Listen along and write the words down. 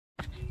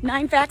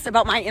9 facts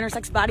about my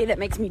intersex body that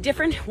makes me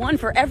different, one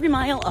for every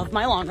mile of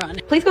my long run.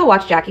 Please go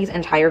watch Jackie's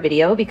entire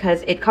video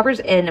because it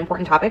covers an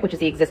important topic, which is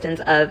the existence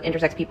of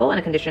intersex people and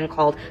a condition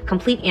called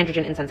complete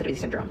androgen insensitivity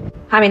syndrome.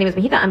 Hi, my name is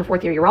Mahita. I'm a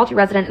 4th-year urology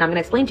resident, and I'm going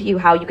to explain to you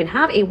how you can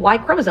have a Y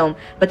chromosome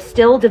but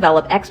still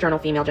develop external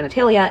female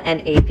genitalia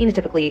and a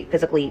phenotypically,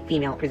 physically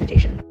female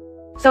presentation.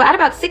 So at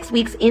about 6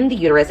 weeks in the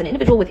uterus, an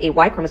individual with a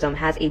Y chromosome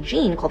has a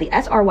gene called the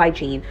SRY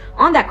gene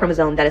on that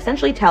chromosome that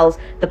essentially tells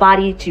the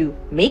body to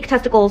make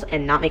testicles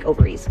and not make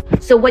ovaries.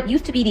 So what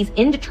used to be these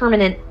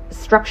indeterminate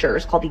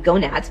structures called the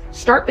gonads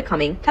start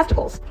becoming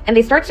testicles, and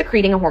they start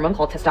secreting a hormone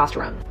called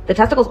testosterone. The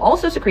testicles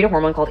also secrete a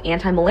hormone called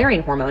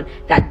anti-Müllerian hormone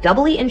that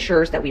doubly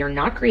ensures that we are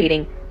not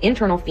creating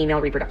internal female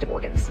reproductive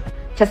organs.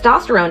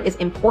 Testosterone is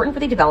important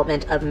for the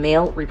development of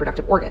male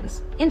reproductive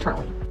organs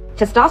internally.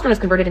 Testosterone is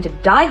converted into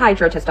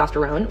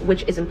dihydrotestosterone,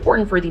 which is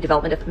important for the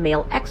development of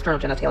male external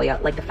genitalia,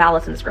 like the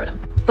phallus and the scrotum.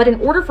 But in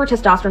order for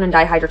testosterone and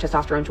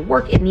dihydrotestosterone to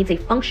work, it needs a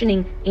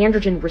functioning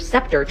androgen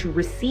receptor to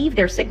receive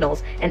their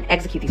signals and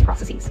execute these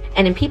processes.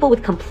 And in people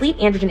with complete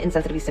androgen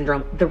insensitivity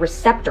syndrome, the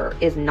receptor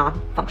is not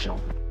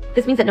functional.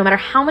 This means that no matter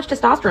how much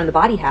testosterone the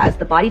body has,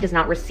 the body does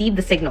not receive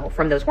the signal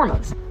from those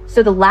hormones.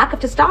 So the lack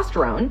of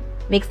testosterone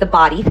makes the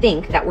body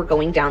think that we're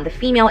going down the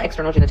female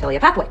external genitalia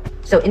pathway.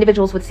 So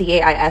individuals with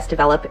CAIS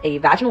develop a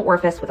vaginal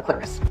orifice with a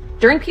clitoris.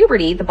 During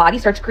puberty, the body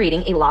starts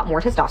creating a lot more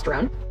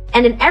testosterone,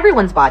 and in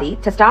everyone's body,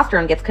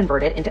 testosterone gets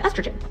converted into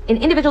estrogen. In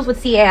individuals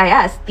with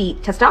CAIS, the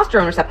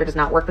testosterone receptor does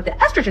not work, but the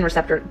estrogen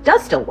receptor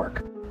does still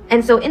work.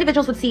 And so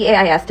individuals with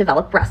CAIS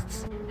develop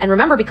breasts. And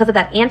remember, because of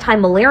that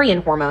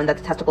anti-Müllerian hormone that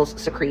the testicles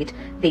secrete,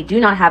 they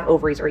do not have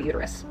ovaries or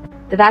uterus.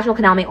 The vaginal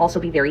canal may also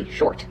be very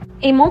short.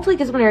 A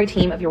multidisciplinary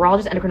team of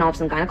urologists,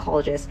 endocrinologists, and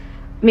gynecologists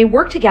may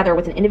work together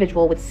with an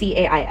individual with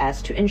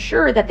CAIS to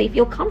ensure that they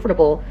feel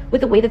comfortable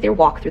with the way that they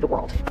walk through the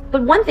world.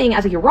 But one thing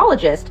as a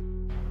urologist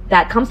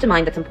that comes to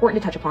mind that's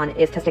important to touch upon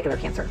is testicular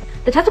cancer.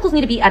 The testicles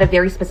need to be at a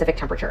very specific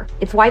temperature.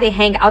 It's why they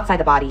hang outside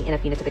the body in a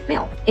phenotypic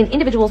male. In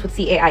individuals with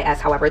CAIS,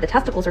 however, the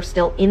testicles are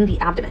still in the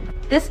abdomen.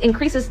 This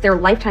increases their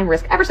lifetime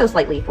risk ever so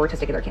slightly for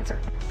testicular cancer.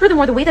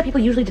 Furthermore, the way that people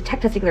usually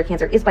detect testicular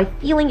cancer is by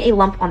feeling a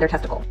lump on their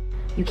testicle.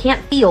 You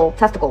can't feel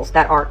testicles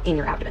that are in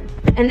your abdomen.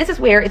 And this is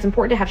where it's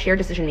important to have shared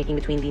decision-making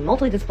between the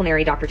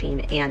multidisciplinary doctor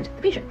team and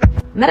the patient.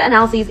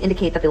 Meta-analyses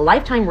indicate that the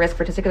lifetime risk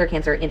for testicular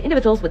cancer in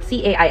individuals with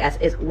CAIS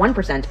is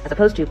 1% as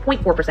opposed to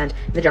 0.4% in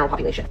the general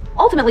population.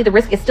 Ultimately, the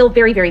risk is still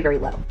very, very, very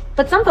low.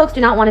 But some folks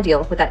do not want to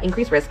deal with that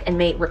increased risk and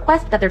may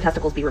request that their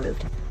testicles be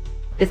removed.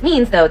 This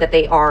means, though, that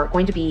they are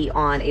going to be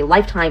on a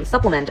lifetime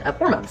supplement of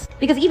hormones.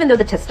 Because even though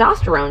the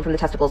testosterone from the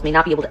testicles may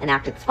not be able to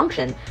enact its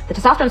function, the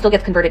testosterone still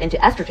gets converted into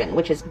estrogen,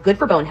 which is good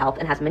for bone health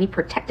and has many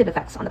protective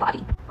effects on the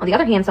body. On the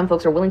other hand, some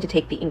folks are willing to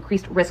take the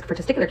increased risk for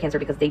testicular cancer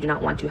because they do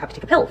not want to have to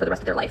take a pill for the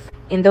rest of their life.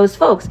 In those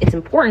folks, it's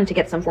important to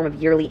get some form of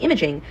yearly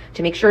imaging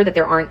to make sure that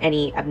there aren't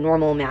any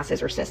abnormal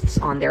masses or cysts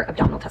on their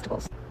abdominal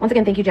testicles. Once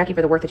again, thank you, Jackie,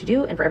 for the work that you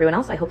do, and for everyone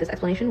else, I hope this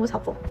explanation was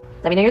helpful.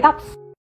 Let me know your thoughts.